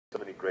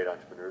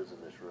entrepreneurs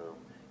in this room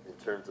in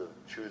terms of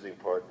choosing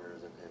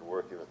partners and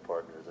working with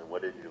partners, and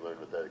what did you learn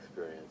with that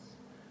experience?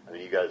 I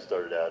mean, you guys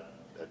started out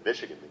at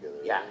Michigan together,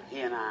 Yeah, right?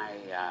 he and I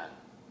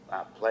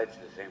pledged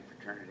the same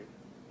fraternity.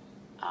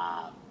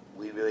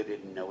 We really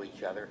didn't know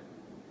each other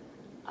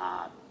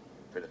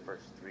for the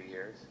first 3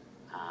 years.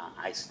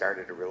 I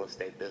started a real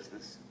estate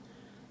business,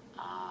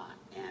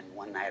 and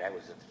one night I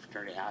was at the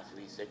fraternity house, and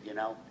he said, you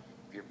know,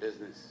 if your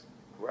business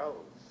grows,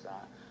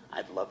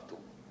 I'd love to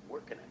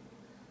work in it.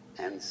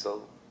 And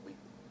so we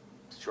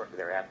shortly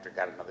thereafter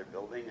got another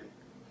building, and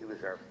he was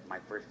my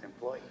first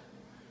employee.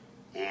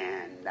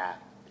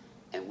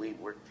 And we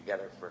worked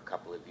together for a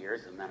couple of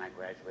years, and then I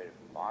graduated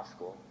from law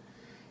school,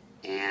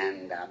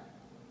 and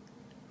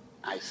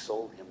I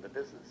sold him the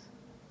business.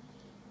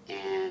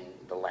 And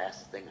the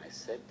last thing I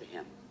said to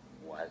him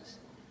was,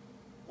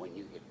 when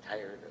you get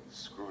tired of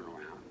screwing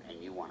around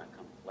and you want to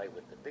come play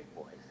with the big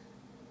boys,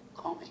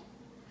 call me.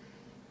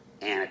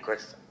 And of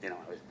course, you know,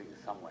 I was being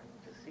somewhat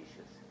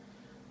facetious.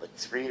 But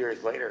 3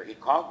 years later, he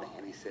called me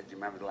and he said, do you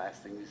remember the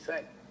last thing you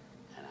said?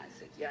 And I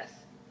said, yes.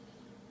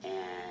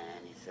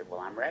 And he said, well,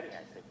 I'm ready.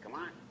 I said, come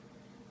on.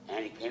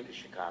 And he came to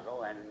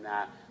Chicago, and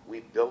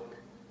we built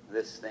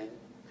this thing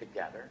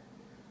together.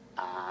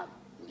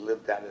 We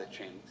lived out of the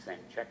same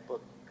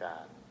checkbook.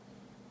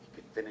 He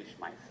could finish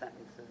my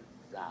sentences.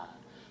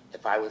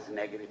 If I was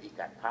negative, he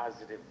got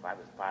positive. If I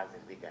was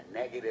positive, he got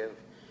negative.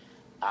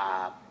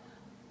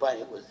 But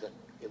it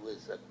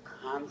was a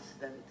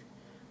constant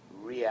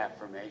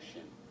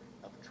reaffirmation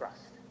of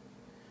trust.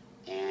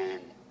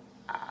 And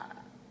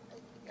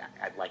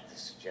I'd like to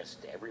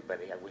suggest to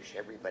everybody, I wish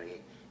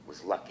everybody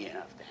was lucky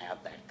enough to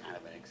have that kind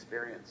of an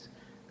experience.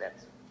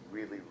 That's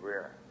really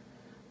rare.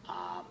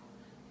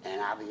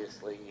 And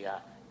obviously,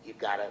 there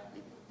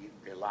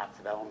are lots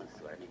of elements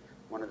to it. I mean,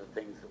 one of the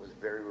things that was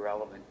very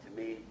relevant to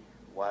me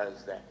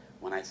was that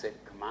when I said,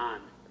 come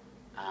on,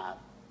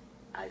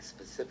 I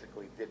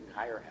specifically didn't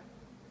hire him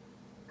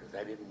because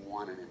I didn't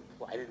want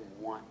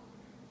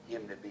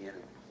him to be an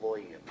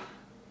employee of mine.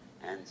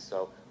 And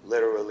so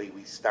literally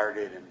we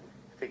started and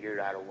figured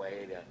out a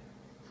way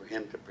for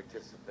him to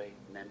participate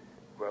and then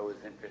grow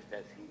his interest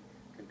as he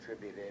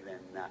contributed.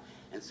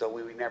 And so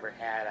we never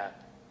had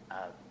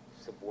a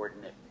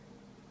subordinate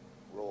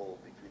role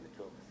between the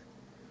two of us.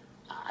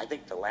 I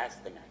think the last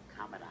thing I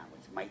comment on,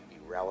 which might be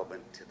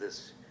relevant to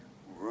this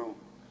room,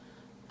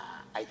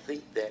 I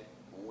think that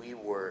we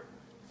were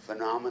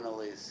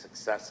phenomenally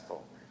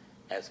successful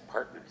as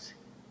partners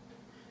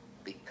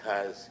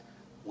because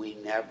we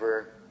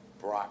never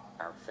brought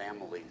our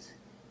families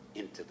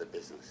into the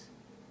business.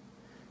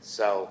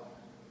 So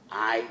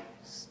I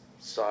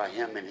saw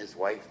him and his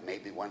wife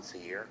maybe once a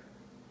year,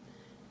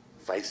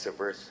 vice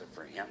versa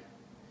for him.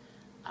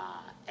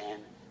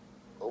 And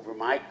over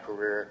my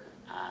career,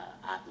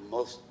 the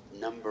most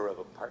number of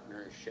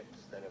partnerships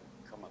that have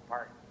come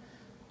apart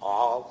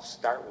all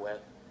start with,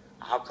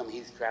 how come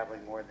he's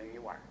traveling more than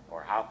you are?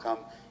 Or how come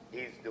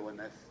he's doing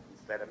this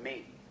instead of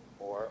me?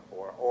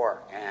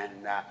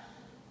 And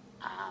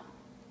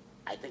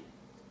I think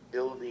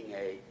building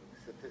a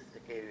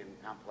sophisticated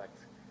and complex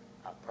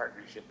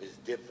partnership is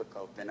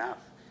difficult enough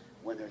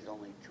when there's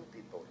only two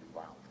people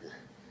involved.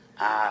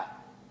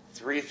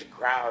 Three is a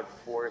crowd,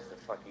 four is a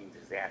fucking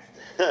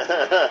disaster.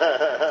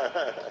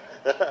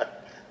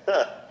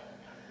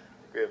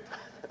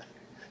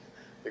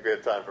 We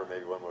have time for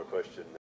maybe one more question.